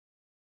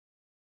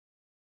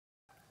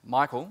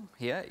Michael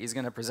here is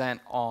going to present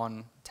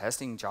on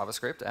testing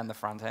JavaScript and the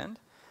front end,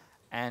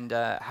 and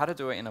how to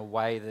do it in a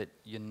way that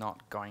you're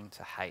not going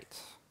to hate.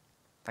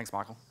 Thanks,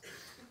 Michael.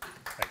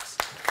 Thanks.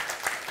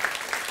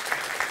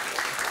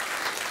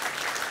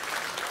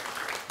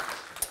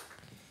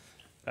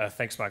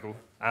 Thanks, Michael.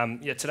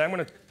 Today I'm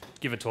going to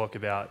give a talk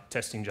about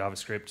testing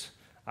JavaScript.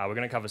 We're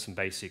going to cover some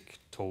basic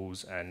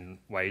tools and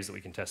ways that we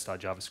can test our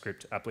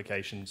JavaScript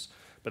applications.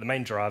 But the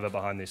main driver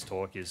behind this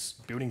talk is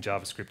building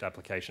JavaScript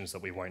applications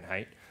that we won't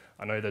hate.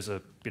 I know there's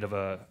a bit of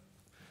a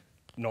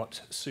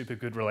not super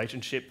good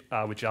relationship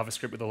with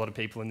JavaScript with a lot of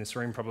people in this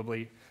room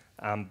probably,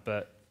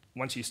 but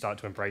once you start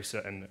to embrace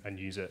it and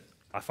use it,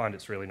 I find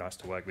it's really nice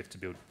to work with to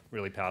build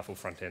really powerful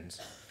front ends.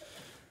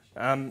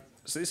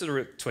 So this is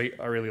a tweet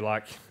I really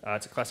like.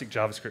 It's a classic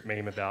JavaScript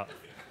meme about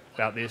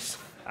this.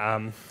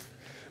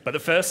 But the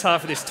first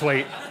half of this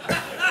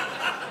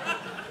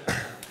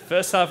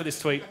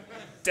tweet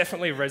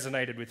definitely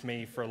resonated with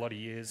me for a lot of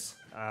years.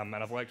 And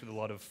I've worked with a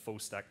lot of full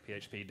stack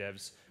PHP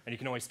devs, and you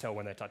can always tell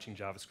when they're touching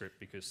JavaScript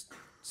because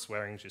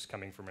swearing's just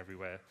coming from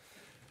everywhere.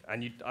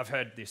 And I've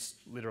heard this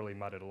literally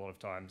muttered a lot of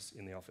times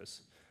in the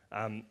office.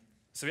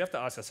 So we have to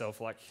ask ourselves,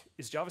 like,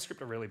 is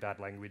JavaScript a really bad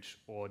language,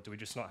 or do we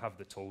just not have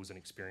the tools and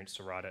experience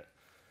to write it?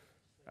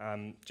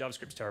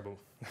 JavaScript's terrible.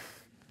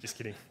 Just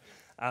kidding.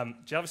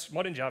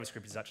 Modern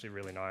JavaScript is actually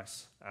really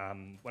nice.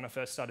 When I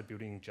first started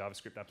building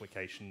JavaScript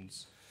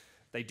applications,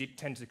 they did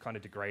tend to kind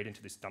of degrade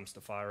into this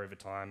dumpster fire over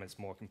time as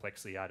more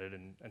complexity added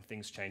and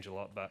things change a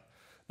lot. But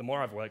the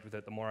more I've worked with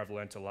it, the more I've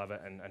learned to love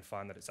it and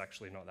find that it's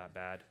actually not that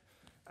bad.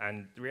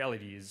 And the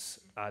reality is,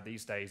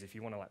 these days, if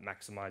you want to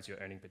maximize your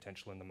earning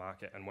potential in the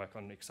market and work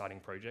on exciting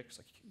projects,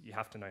 you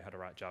have to know how to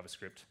write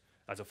JavaScript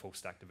as a full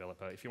stack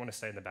developer. If you want to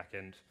stay in the back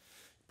end,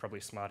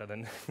 probably smarter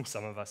than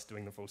some of us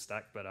doing the full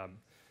stack, but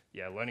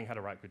learning how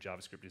to write good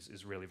JavaScript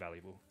is really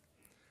valuable.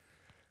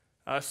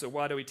 So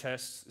why do we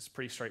test? It's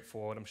pretty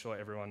straightforward. I'm sure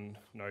everyone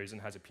knows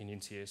and has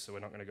opinions here, so we're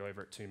not going to go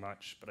over it too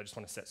much, but I just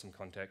want to set some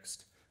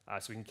context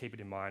so we can keep it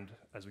in mind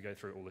as we go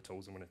through all the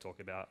tools I'm going to talk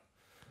about.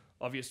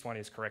 Obvious one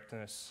is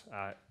correctness.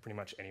 Pretty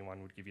much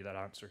anyone would give you that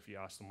answer if you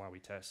ask them why we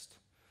test.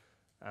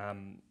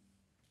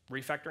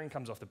 Refactoring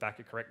comes off the back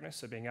of correctness,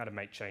 so being able to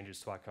make changes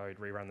to our code,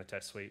 rerun the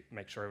test suite,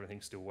 make sure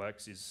everything still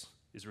works is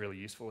really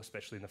useful,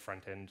 especially in the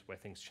front end where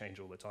things change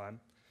all the time.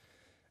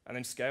 And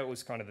then scale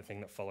is kind of the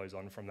thing that follows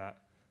on from that.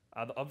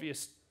 The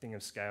obvious thing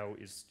of scale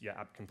is your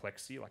app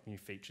complexity, like new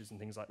features and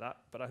things like that.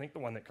 But I think the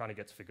one that kind of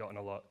gets forgotten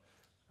a lot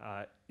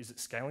is that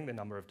scaling the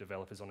number of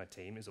developers on a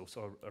team is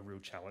also a real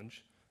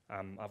challenge.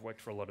 I've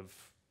worked for a lot of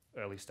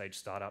early stage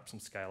startups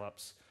and scale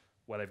ups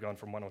where they've gone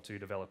from 1 or 2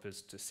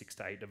 developers to 6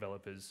 to 8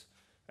 developers.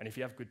 And if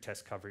you have good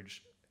test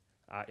coverage,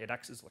 it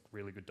acts as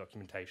really good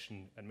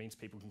documentation and means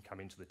people can come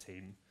into the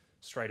team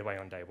straight away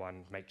on day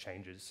one, make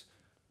changes,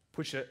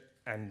 push it,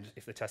 and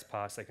if the test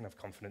pass, they can have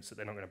confidence that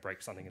they're not going to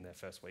break something in their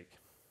first week.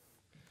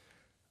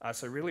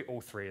 So really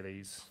all 3 of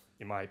these,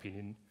 in my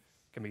opinion,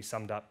 can be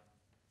summed up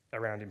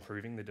around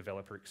improving the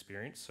developer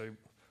experience. So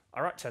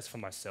I write tests for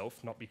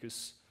myself, not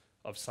because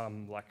of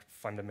some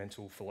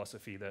fundamental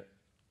philosophy that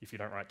if you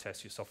don't write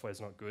tests, your software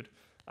is not good.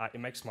 It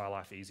makes my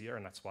life easier,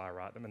 and that's why I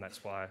write them, and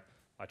that's why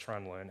I try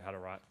and learn how to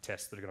write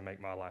tests that are going to make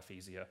my life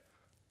easier.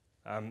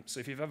 So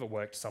if you've ever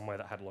worked somewhere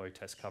that had low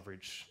test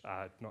coverage,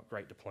 not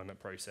great deployment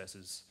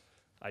processes,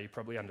 you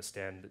probably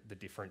understand the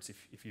difference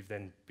if you've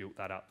then built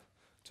that up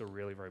to a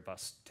really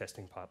robust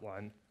testing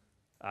pipeline.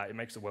 It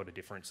makes a world of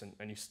difference,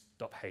 and you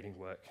stop hating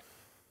work.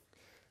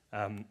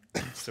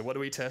 So what do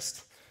we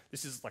test?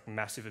 This is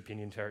massive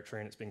opinion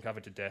territory, and it's been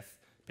covered to death.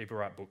 People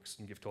write books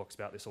and give talks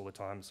about this all the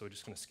time, so we're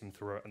just going to skim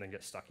through it and then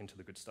get stuck into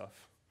the good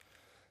stuff.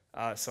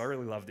 So I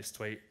really love this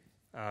tweet.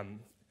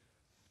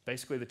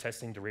 Basically, the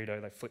testing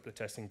Dorito, they flipped the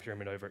testing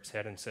pyramid over its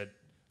head and said,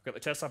 I've got the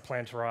tests I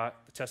plan to write,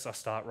 the tests I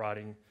start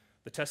writing,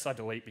 the tests I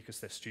delete because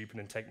they're stupid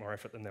and take more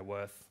effort than they're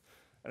worth,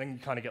 and then you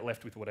kind of get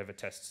left with whatever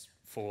tests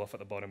fall off at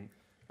the bottom.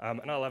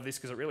 And I love this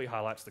because it really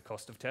highlights the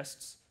cost of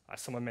tests.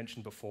 Someone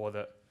mentioned before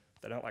that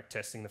they don't like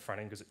testing the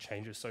front end because it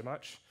changes so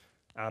much.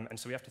 And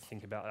so we have to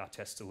think about our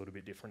tests a little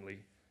bit differently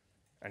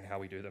and how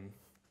we do them.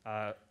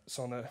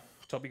 So on the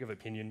topic of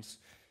opinions,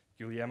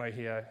 Guillermo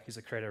here, he's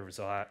a creator of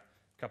Riot,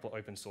 a couple of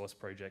open source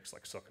projects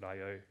like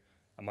Socket.io,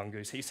 a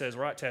Mongoose. He says,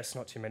 write tests,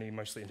 not too many,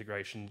 mostly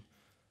integration.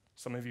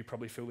 Some of you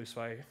probably feel this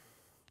way.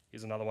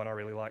 Here's another one I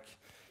really like.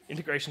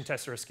 Integration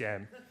tests are a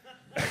scam.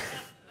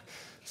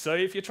 So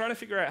if you're trying to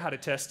figure out how to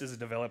test as a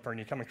developer and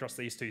you come across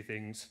these 2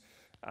 things,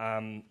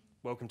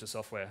 welcome to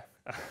software.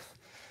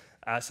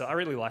 So I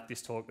really like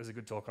this talk. There's a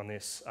good talk on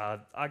this.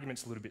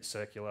 Argument's a little bit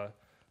circular,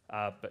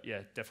 but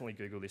yeah, definitely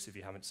Google this if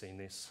you haven't seen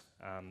this,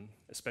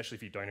 especially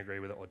if you don't agree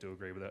with it or do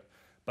agree with it.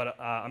 But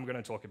I'm going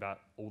to talk about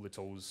all the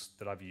tools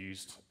that I've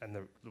used and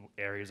the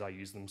areas I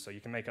use them, so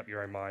you can make up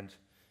your own mind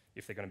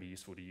if they're going to be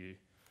useful to you.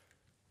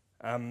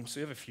 So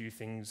we have a few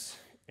things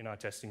in our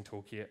testing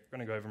toolkit. I'm going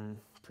to go over them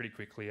pretty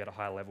quickly at a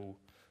high level.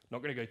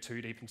 Not going to go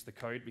too deep into the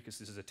code because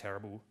this is a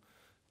terrible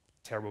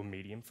terrible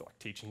medium for like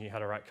teaching you how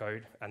to write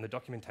code, and the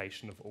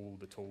documentation of all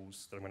the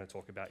tools that I'm going to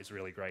talk about is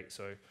really great.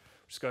 So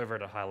just go over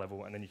at a high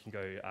level, and then you can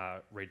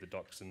go read the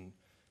docs and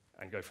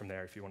go from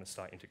there if you want to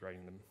start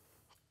integrating them.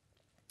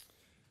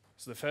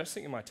 So the first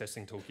thing in my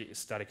testing toolkit is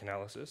static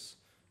analysis.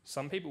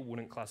 Some people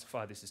wouldn't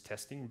classify this as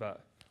testing,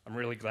 but I'm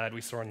really glad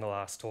we saw in the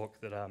last talk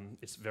that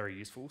it's very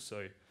useful.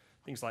 So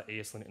things like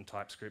ESLint and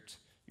TypeScript,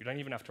 you don't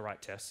even have to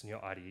write tests, and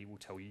your IDE will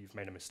tell you you've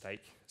made a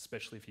mistake,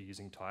 especially if you're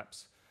using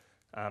types.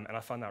 And I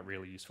find that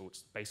really useful.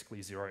 It's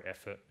basically zero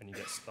effort, and you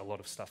get a lot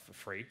of stuff for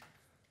free.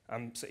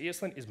 So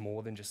ESLint is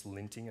more than just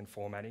linting and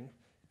formatting.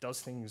 It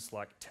does things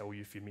like tell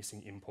you if you're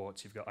missing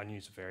imports, you've got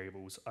unused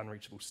variables,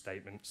 unreachable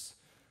statements,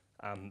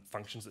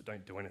 functions that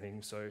don't do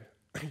anything. So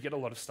you get a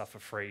lot of stuff for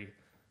free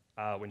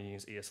when you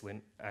use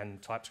ESLint,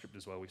 and TypeScript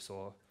as well, we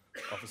saw,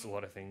 offers a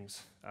lot of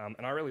things.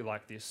 And I really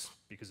like this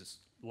because it's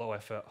low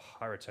effort,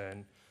 high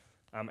return,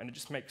 and it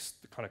just makes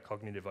the kind of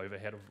cognitive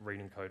overhead of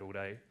reading code all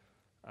day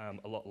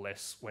a lot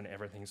less when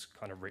everything's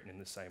kind of written in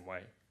the same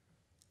way.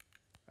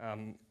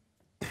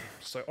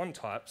 So on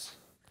types,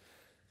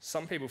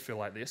 some people feel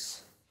like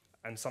this,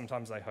 and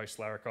sometimes they host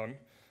Laracon,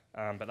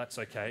 but that's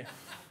okay.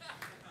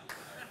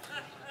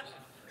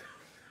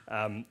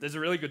 There's a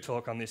really good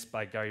talk on this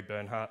by Gary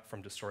Bernhardt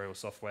from Destroy All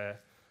Software.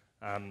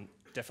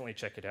 Definitely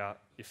check it out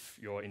if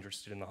you're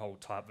interested in the whole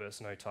type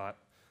versus no type,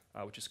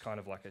 which is kind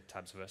of like a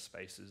tabs versus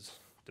spaces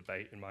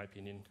debate, in my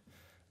opinion.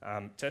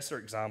 Tests are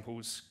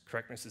examples.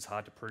 Correctness is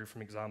hard to prove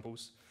from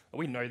examples.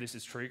 We know this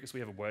is true because we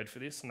have a word for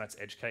this, and that's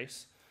edge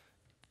case.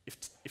 If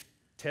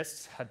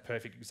tests had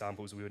perfect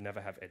examples, we would never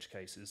have edge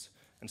cases.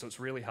 And so it's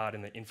really hard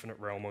in the infinite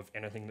realm of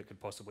anything that could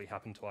possibly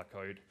happen to our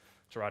code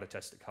to write a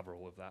test to cover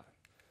all of that.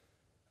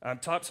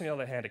 Types, on the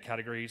other hand, are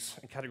categories,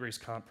 and categories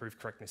can't prove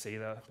correctness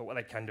either, but what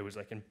they can do is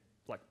they can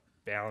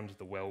bound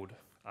the world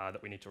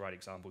that we need to write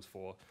examples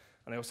for,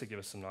 and they also give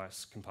us some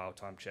nice compile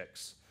time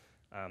checks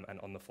and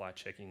on-the-fly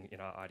checking in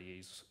our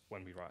IDEs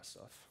when we write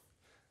stuff.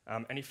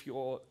 And if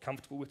you're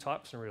comfortable with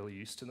types and really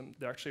used to them,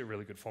 they're actually a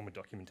really good form of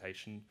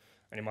documentation,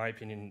 and in my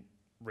opinion,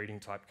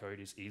 reading typed code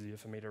is easier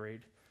for me to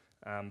read.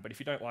 But if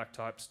you don't like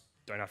types,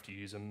 don't have to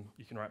use them.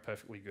 You can write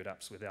perfectly good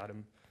apps without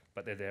them,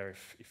 but they're there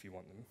if you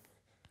want them.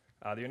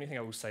 The only thing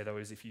I will say though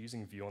is if you're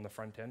using Vue on the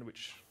front end,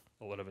 which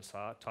a lot of us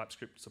are,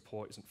 TypeScript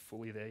support isn't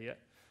fully there yet,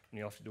 and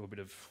you'll have to do a bit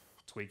of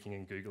tweaking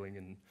and Googling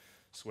and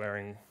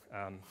swearing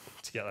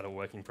to get that all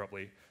working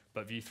properly.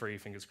 But Vue 3,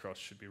 fingers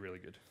crossed, should be really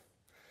good.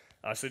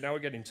 So now we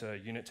get into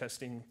unit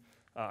testing.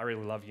 I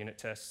really love unit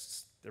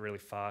tests. They're really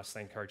fast,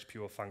 they encourage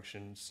pure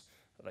functions,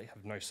 they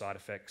have no side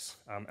effects,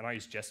 and I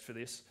use Jest for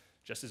this.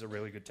 Jest is a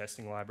really good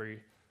testing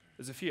library.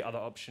 There's a few other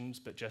options,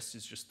 but Jest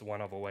is just the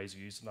one I've always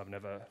used, and I've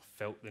never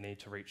felt the need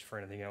to reach for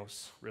anything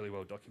else. Really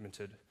well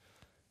documented.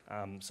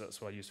 So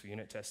that's what I use for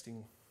unit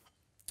testing.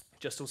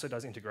 Jest also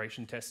does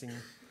integration testing,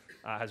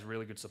 has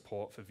really good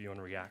support for Vue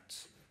and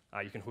React.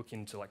 You can hook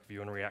into like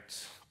Vue and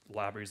React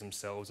libraries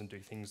themselves and do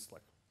things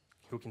like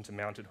hook into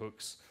mounted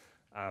hooks,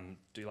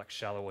 do like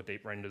shallow or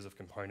deep renders of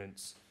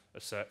components,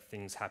 assert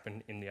things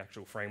happen in the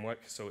actual framework,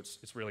 so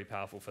it's really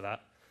powerful for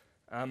that.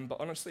 But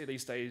honestly,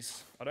 these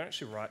days, I don't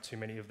actually write too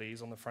many of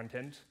these on the front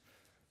end,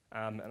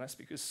 and that's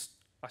because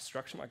I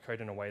structure my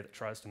code in a way that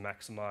tries to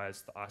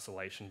maximize the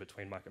isolation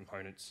between my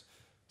components.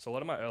 So a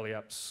lot of my early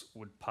apps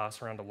would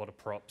pass around a lot of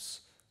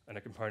props, and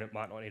a component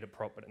might not need a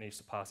prop, but it needs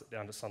to pass it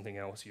down to something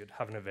else. You'd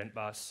have an event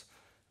bus,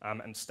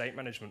 and state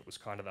management was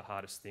kind of the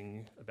hardest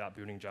thing about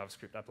building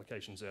JavaScript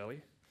applications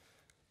early.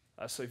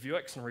 So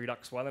Vuex and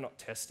Redux, while they're not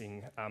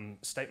testing,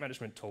 state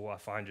management tool I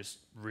find just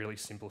really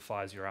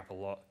simplifies your app a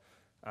lot.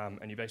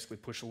 And you basically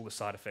push all the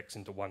side effects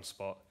into one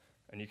spot,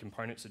 and your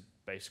components are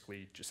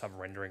basically just have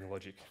rendering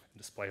logic,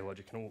 and display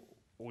logic, and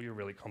all your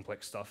really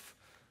complex stuff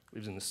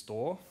lives in the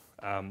store.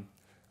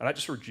 And that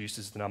just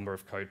reduces the number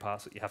of code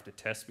paths that you have to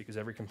test because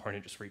every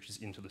component just reaches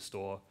into the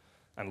store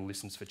and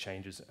listens for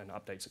changes and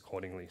updates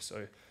accordingly. So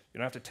you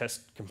don't have to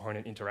test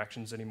component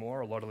interactions anymore.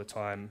 A lot of the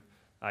time,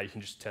 you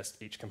can just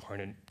test each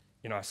component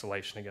in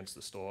isolation against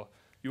the store.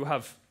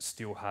 You'll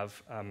still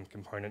have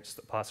components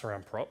that pass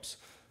around props,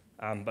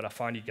 but I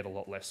find you get a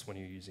lot less when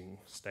you're using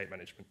state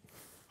management.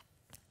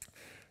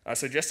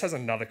 So Jest has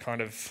another kind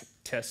of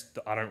test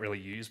that I don't really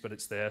use, but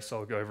it's there,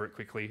 so I'll go over it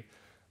quickly.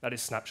 That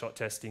is snapshot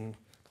testing.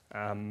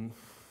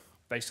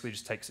 Basically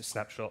just takes a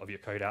snapshot of your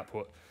code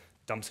output,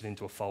 dumps it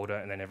into a folder,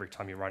 and then every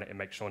time you run it, it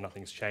makes sure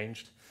nothing's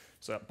changed.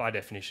 So by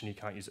definition, you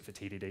can't use it for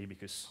TDD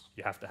because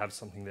you have to have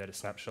something there to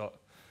snapshot.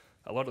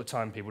 A lot of the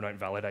time, people don't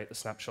validate the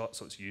snapshot,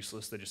 so it's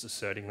useless. They're just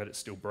asserting that it's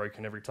still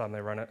broken every time they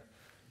run it.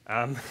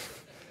 And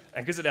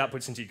because it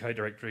outputs into your code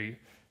directory,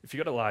 if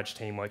you've got a large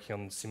team working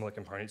on similar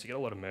components, you get a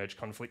lot of merge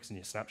conflicts in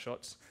your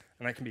snapshots,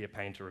 and that can be a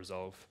pain to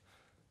resolve.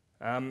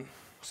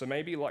 So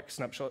maybe like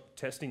snapshot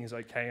testing is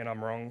okay and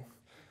I'm wrong,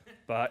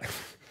 but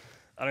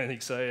I don't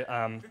think so.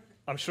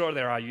 I'm sure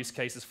there are use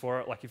cases for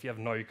it. Like if you have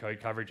no code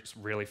coverage, it's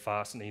really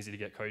fast and easy to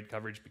get code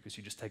coverage because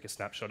you just take a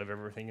snapshot of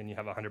everything and you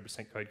have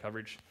 100% code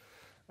coverage.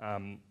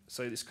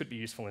 So this could be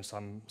useful in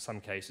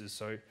some cases.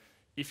 So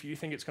if you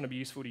think it's going to be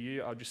useful to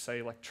you, I'll just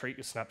say like treat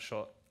your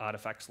snapshot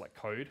artifacts like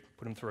code,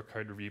 put them through a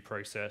code review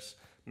process,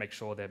 make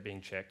sure they're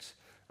being checked,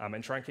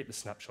 and try and keep the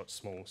snapshots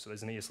small. So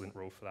there's an ESLint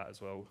rule for that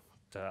as well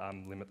to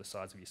limit the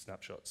size of your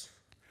snapshots.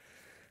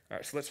 All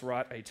right, so let's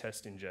write a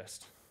test in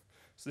Jest.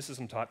 So this is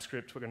some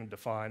TypeScript. We're going to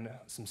define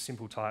some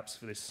simple types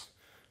for this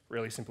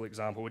really simple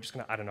example. We're just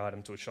going to add an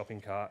item to a shopping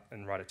cart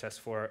and write a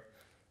test for it.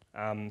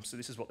 So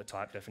this is what the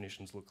type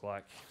definitions look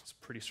like. It's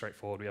pretty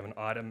straightforward. We have an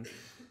item,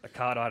 a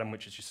cart item,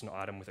 which is just an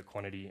item with a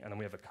quantity, and then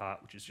we have a cart,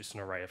 which is just an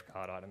array of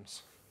cart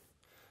items.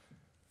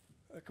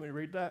 Can we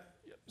read that?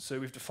 Yep. So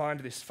we've defined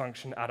this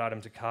function, add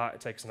item to cart.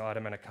 It takes an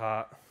item and a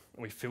cart,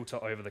 and we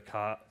filter over the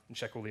cart and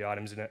check all the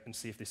items in it and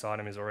see if this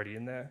item is already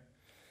in there.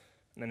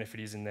 And then if it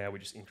is in there, we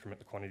just increment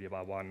the quantity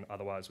by 1.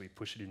 Otherwise, we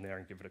push it in there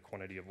and give it a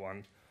quantity of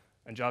 1.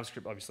 And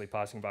JavaScript, obviously,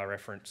 passing by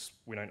reference,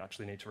 we don't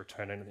actually need to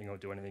return anything or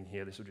do anything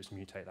here. This will just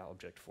mutate that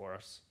object for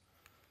us.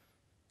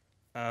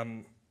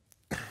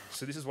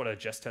 So this is what a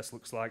Jest test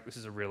looks like. This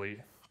is a really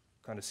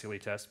kind of silly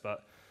test,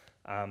 but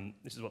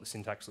this is what the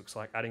syntax looks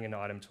like. Adding an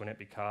item to an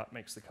empty cart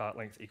makes the cart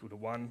length equal to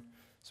 1.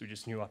 So we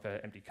just new up an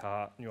empty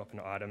cart, new up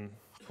an item,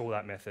 call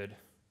that method,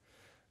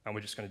 and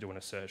we're just going to do an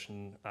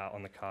assertion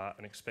on the cart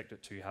and expect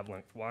it to have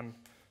length 1.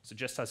 So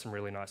Jest has some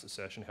really nice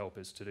assertion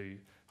helpers to do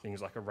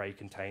things like array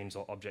contains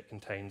or object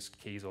contains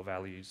keys or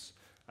values,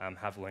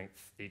 have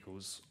length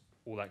equals,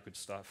 all that good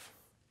stuff.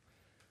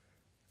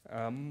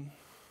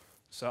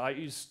 So I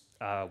use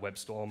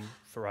WebStorm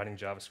for writing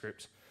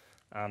JavaScript,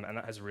 and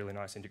that has a really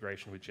nice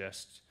integration with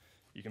Jest.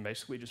 You can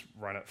basically just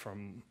run it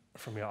from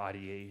your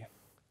IDE,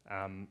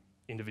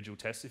 individual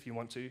tests if you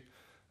want to,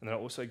 and then it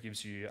also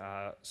gives you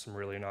some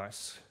really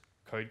nice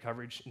code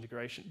coverage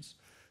integrations.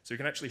 So you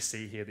can actually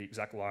see here the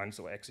exact lines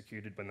that were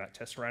executed when that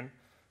test ran.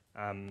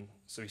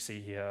 So we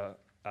see here,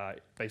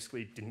 it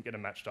basically didn't get a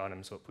matched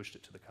item, so it pushed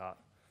it to the cart.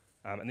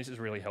 And this is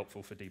really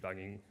helpful for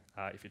debugging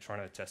if you're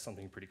trying to test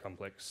something pretty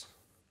complex.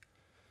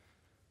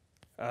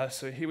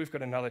 So here we've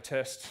got another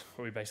test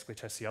where we basically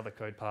test the other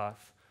code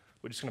path.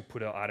 We're just going to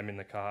put an item in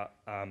the cart,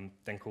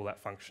 then call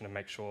that function and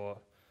make sure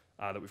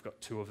that we've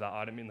got 2 of that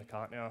item in the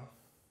cart now.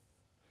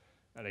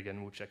 And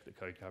again, we'll check the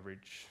code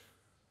coverage.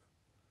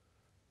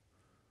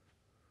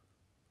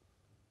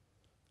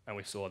 And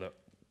we saw that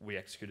we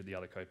executed the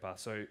other code path.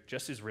 So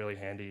Jest is really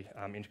handy,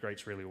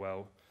 integrates really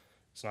well.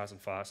 It's nice and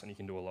fast, and you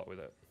can do a lot with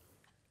it.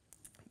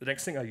 The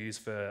next thing I use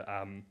for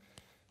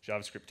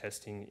JavaScript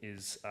testing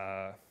is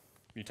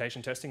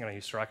mutation testing, and I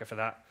use Striker for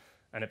that.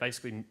 And it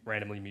basically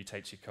randomly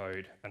mutates your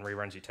code and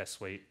reruns your test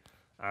suite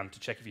to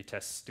check if your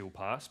tests still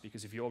pass,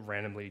 because if you're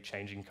randomly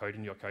changing code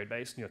in your code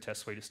base and your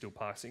test suite is still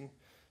passing,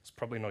 it's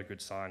probably not a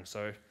good sign.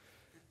 So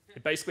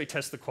it basically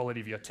tests the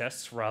quality of your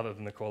tests rather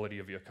than the quality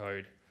of your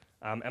code.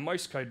 And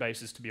most code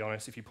bases, to be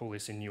honest, if you pull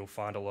this in, you'll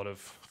find a lot of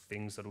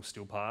things that will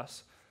still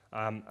pass.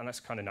 And that's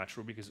kind of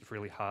natural because it's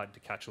really hard to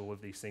catch all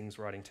of these things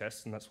writing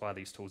tests, and that's why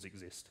these tools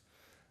exist.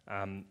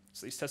 So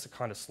these tests are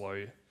kind of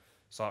slow,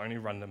 so I only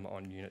run them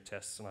on unit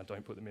tests and I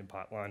don't put them in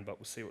pipeline, but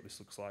we'll see what this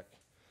looks like.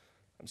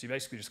 So you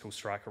basically just call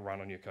Striker run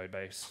on your code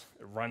base.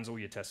 It runs all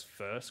your tests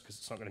first because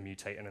it's not going to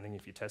mutate anything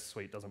if your test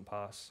suite doesn't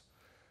pass.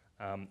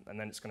 And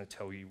then it's going to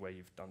tell you where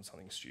you've done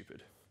something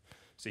stupid.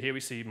 So here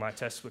we see my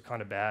tests were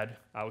kind of bad.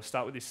 We'll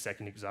start with this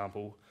second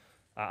example.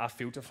 Our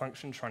filter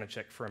function trying to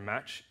check for a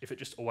match, if it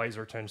just always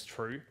returns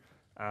true.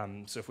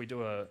 So if we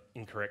do an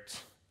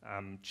incorrect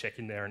check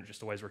in there and it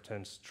just always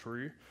returns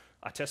true,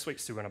 our test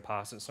suite's still going to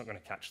pass and it's not going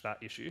to catch that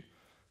issue.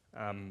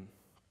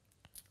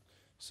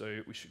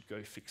 So we should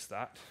go fix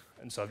that.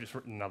 And so I've just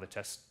written another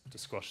test to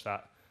squash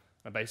that.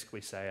 I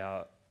basically say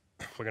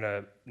we're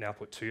going to now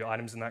put 2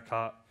 items in that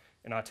cart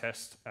in our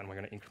test, and we're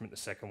going to increment the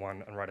second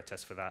one and write a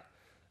test for that.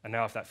 And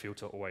now if that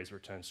filter always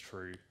returns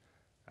true,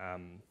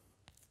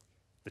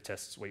 the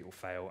test suite will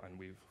fail and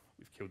we've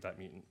killed that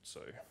mutant.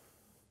 So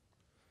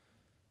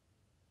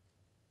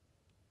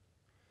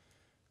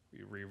we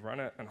rerun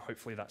it and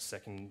hopefully that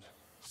second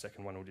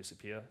one will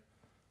disappear.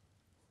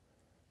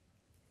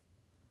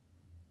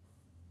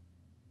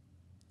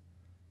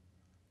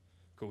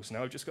 Cool, so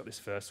now we've just got this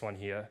first one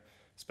here.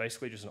 It's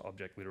basically just an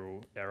object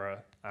literal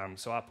error.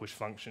 So our push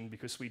function,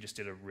 because we just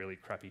did a really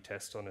crappy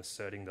test on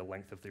asserting the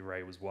length of the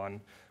array was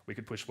 1, we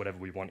could push whatever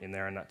we want in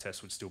there and that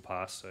test would still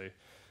pass. So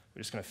we're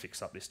just going to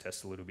fix up this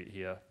test a little bit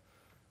here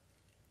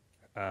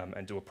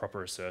and do a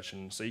proper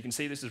assertion. So you can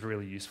see this is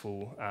really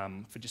useful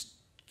for just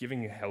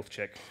giving a health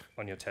check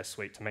on your test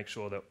suite to make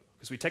sure that,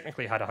 because we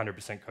technically had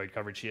 100% code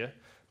coverage here,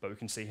 but we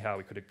can see how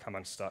we could have come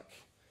unstuck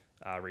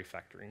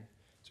refactoring.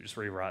 So just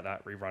rewrite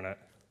that, rerun it.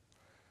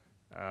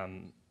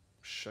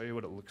 Show you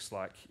what it looks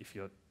like if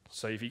you're...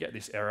 So if you get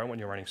this error when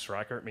you're running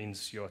Striker, it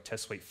means your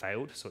test suite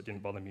failed, so it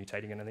didn't bother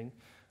mutating anything.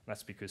 And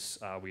that's because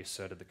we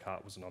asserted the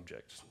cart was an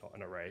object, not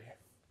an array.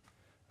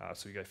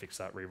 So we go fix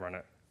that, rerun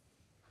it.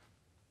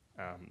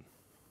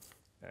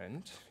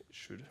 And it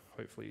should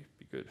hopefully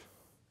be good.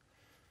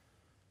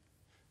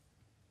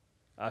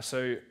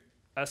 So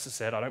as I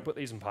said, I don't put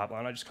these in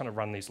pipeline. I just kind of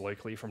run these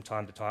locally from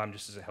time to time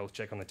just as a health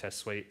check on the test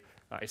suite.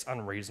 It's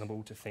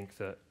unreasonable to think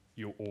that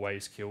you'll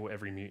always kill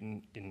every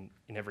mutant in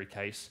every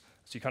case.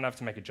 So you kind of have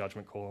to make a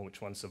judgment call on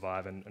which ones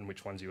survive and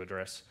which ones you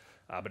address.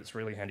 But it's a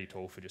really handy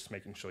tool for just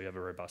making sure you have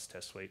a robust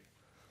test suite.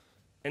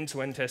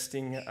 End-to-end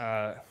testing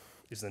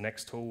is the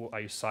next tool. I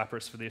use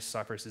Cypress for this.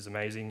 Cypress is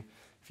amazing.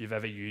 If you've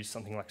ever used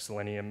something like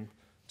Selenium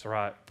to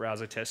write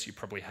browser tests, you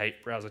probably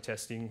hate browser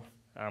testing,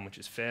 which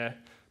is fair,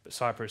 but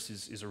Cypress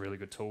is a really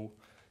good tool.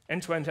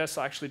 End-to-end tests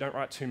I actually don't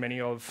write too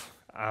many of.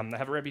 They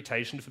have a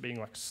reputation for being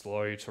like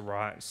slow to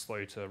write and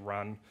slow to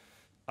run.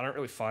 I don't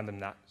really find them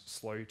that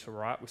slow to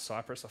write with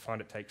Cypress. I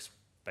find it takes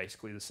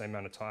basically the same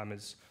amount of time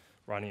as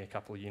writing a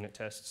couple of unit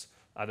tests.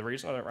 The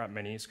reason I don't write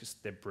many is because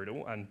they're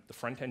brittle and the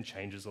front end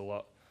changes a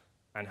lot.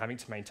 And having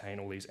to maintain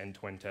all these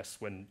end-to-end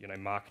tests when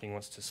marketing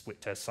wants to split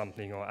test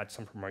something or add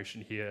some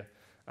promotion here,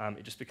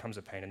 it just becomes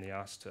a pain in the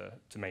ass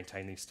to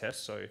maintain these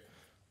tests. So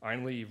I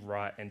only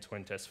write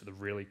end-to-end tests for the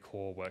really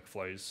core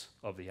workflows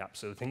of the app.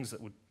 So the things that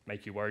would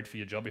make you worried for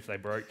your job if they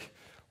broke,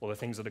 or the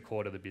things that are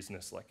core to the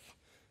business, like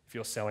if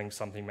you're selling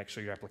something, make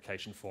sure your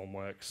application form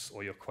works,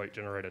 or your quote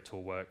generator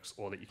tool works,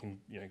 or that you can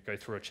go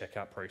through a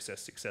checkout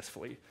process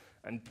successfully.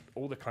 And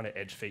all the kind of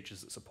edge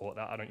features that support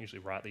that, I don't usually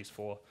write these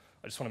for.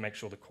 I just want to make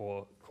sure the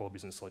core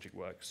business logic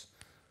works.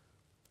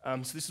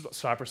 So this is what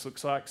Cypress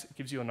looks like. It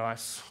gives you a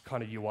nice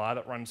kind of UI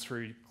that runs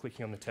through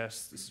clicking on the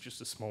test. This is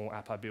just a small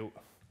app I built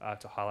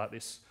to highlight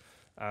this.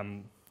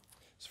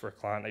 It's for a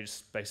client. They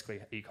just basically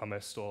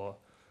e-commerce store.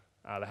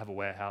 They have a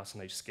warehouse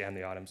and they just scan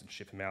the items and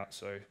ship them out.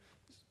 So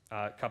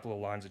a couple of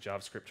lines of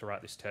JavaScript to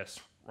write this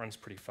test. Runs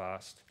pretty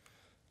fast.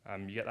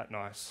 You get that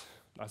nice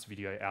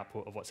video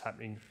output of what's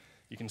happening.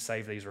 You can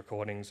save these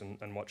recordings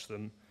and watch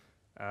them.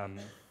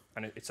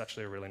 And it's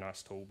actually a really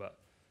nice tool, but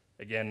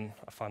again,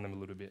 I find them a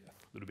little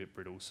bit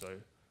brittle, so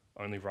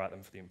I only write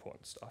them for the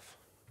important stuff.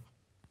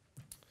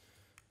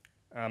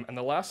 And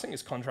the last thing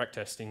is contract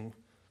testing,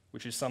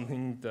 which is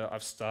something that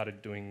I've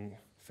started doing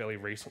fairly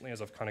recently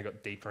as I've kind of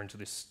got deeper into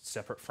this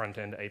separate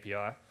front-end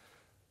API.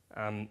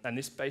 And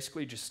this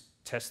basically just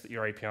tests that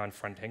your API and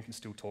front-end can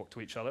still talk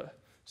to each other.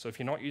 So if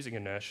you're not using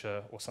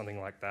inertia or something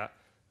like that,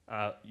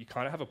 you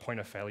kind of have a point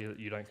of failure that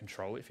you don't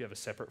control if you have a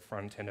separate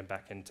front-end and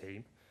back-end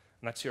team.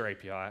 And that's your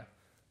API.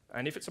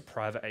 And if it's a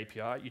private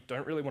API, you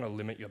don't really want to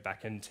limit your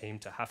backend team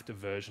to have to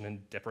version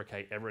and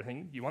deprecate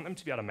everything. You want them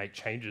to be able to make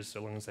changes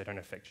so long as they don't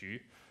affect you.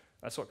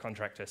 That's what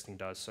contract testing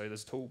does. So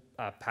there's a tool,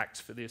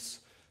 Pact, for this.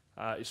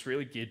 It's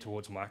really geared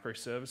towards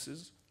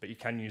microservices, but you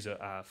can use it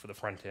for the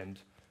front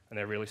end. And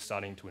they're really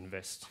starting to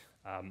invest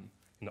in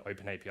the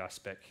open API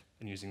spec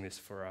and using this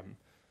for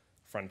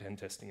front-end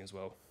testing as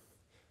well.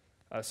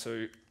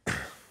 So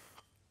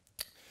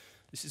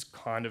this is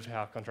kind of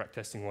how contract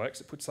testing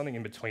works. It puts something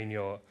in between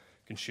your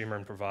consumer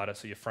and provider,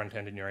 so your front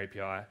end and your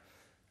API, and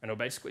it'll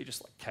basically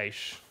just like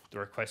cache the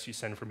requests you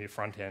send from your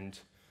front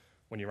end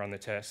when you run the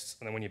tests,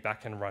 and then when your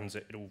back end runs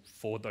it, it'll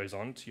forward those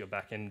on to your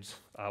back end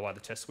while the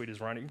test suite is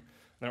running, and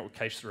then it will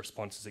cache the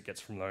responses it gets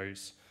from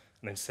those,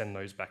 and then send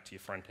those back to your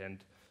front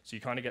end. So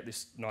you kind of get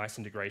this nice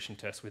integration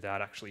test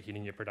without actually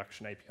hitting your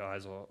production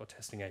APIs or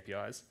testing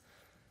APIs.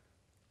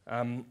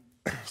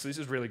 So this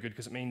is really good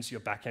because it means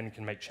your backend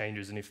can make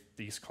changes, and if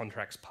these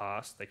contracts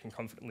pass, they can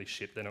confidently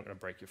ship. They're not going to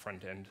break your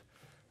front end,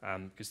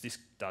 because this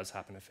does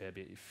happen a fair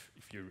bit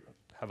if you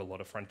have a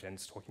lot of front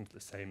ends talking to the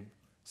same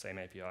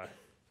API.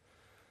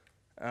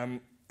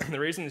 The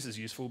reason this is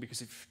useful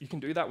because if you can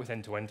do that with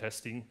end-to-end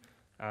testing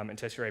and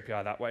test your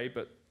API that way,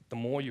 but the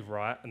more you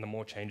write and the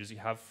more changes you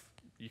have,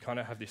 you kind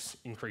of have this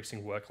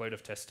increasing workload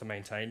of tests to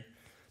maintain.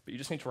 But you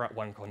just need to write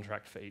one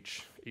contract for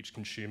each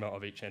consumer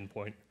of each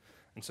endpoint.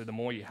 And so the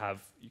more you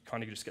have, you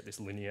kind of just get this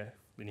linear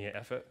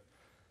effort.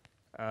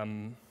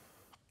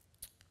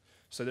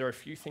 So there are a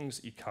few things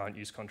that you can't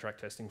use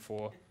contract testing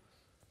for.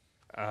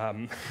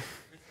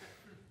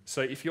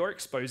 So if you're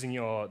exposing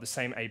the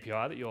same API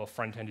that your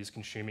front end is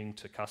consuming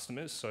to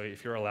customers, so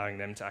if you're allowing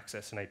them to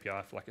access an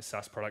API for like a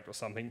SaaS product or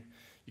something,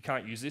 you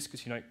can't use this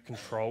because you don't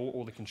control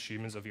all the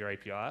consumers of your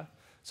API.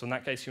 So in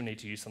that case, you'll need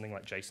to use something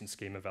like JSON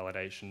schema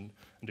validation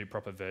and do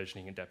proper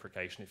versioning and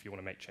deprecation if you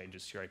want to make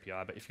changes to your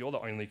API. But if you're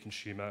the only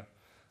consumer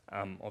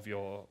of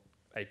your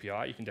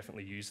API, you can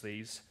definitely use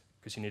these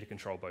because you need to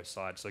control both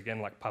sides. So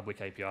again, like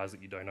public APIs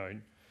that you don't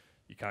own,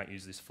 you can't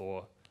use this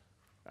for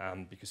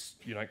because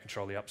you don't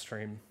control the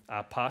upstream.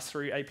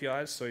 Pass-through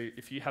APIs, so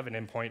if you have an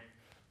endpoint,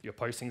 you're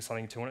posting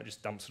something to and it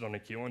just dumps it on a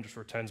queue and just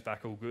returns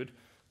back all good,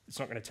 it's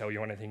not going to tell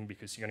you anything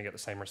because you're going to get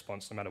the same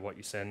response no matter what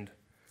you send.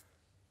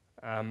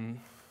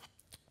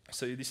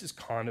 So this is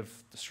kind of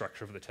the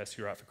structure of the test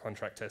you write for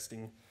contract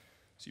testing.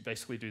 So you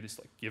basically do this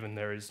like, given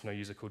there is no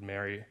user called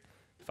Mary,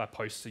 if I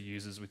post to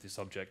users with this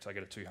object, I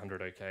get a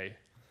 200 OK.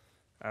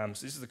 So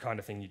this is the kind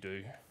of thing you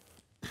do.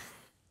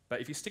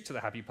 But if you stick to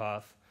the happy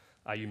path,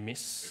 you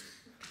miss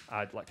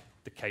like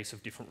the case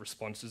of different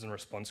responses and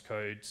response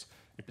codes.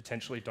 You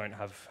potentially don't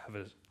have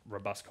a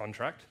robust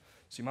contract.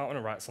 So you might want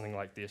to write something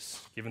like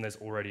this, given there's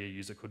already a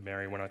user called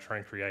Mary, when I try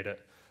and create it,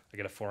 I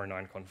get a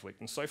 409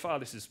 conflict. And so far,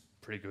 this is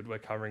pretty good. We're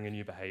covering a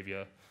new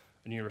behavior,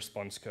 a new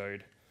response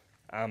code.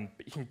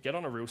 But you can get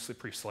on a real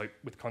slippery slope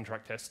with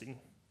contract testing.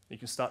 You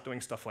can start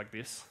doing stuff like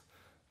this,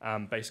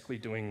 basically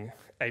doing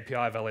API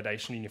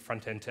validation in your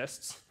front-end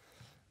tests.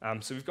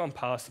 So we've gone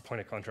past the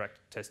point of contract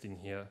testing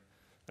here,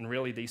 and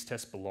really these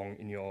tests belong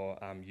in your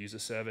user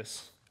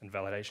service and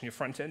validation. Your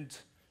front end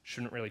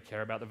shouldn't really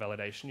care about the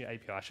validation, your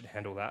API should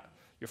handle that.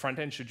 Your front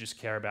end should just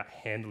care about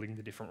handling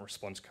the different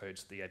response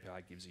codes the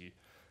API gives you.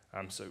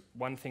 So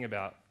one thing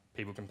about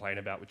people complain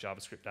about with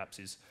JavaScript apps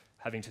is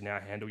having to now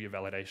handle your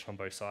validation on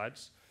both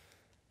sides.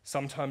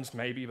 Sometimes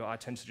maybe, but I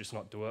tend to just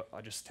not do it.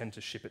 I just tend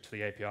to ship it to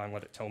the API and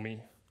let it tell me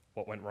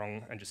what went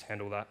wrong and just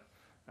handle that.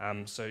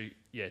 So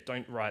yeah,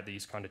 don't write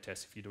these kind of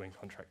tests if you're doing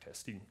contract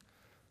testing,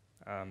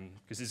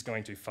 because this is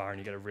going too far and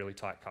you get a really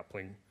tight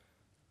coupling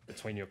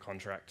between your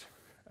contract.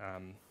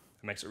 It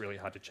makes it really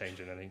hard to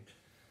change anything.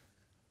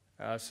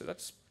 So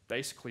that's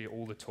basically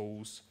all the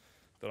tools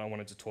that I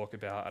wanted to talk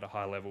about at a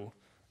high level.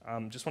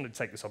 Just wanted to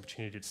take this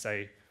opportunity to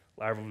say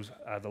the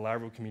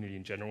Laravel community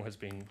in general has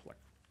been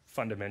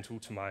fundamental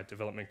to my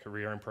development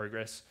career and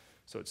progress.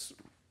 So it's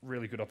a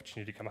really good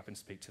opportunity to come up and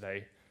speak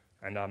today.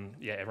 And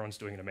yeah, everyone's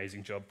doing an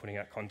amazing job putting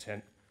out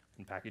content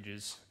and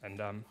packages.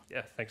 And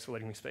yeah, thanks for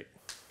letting me speak.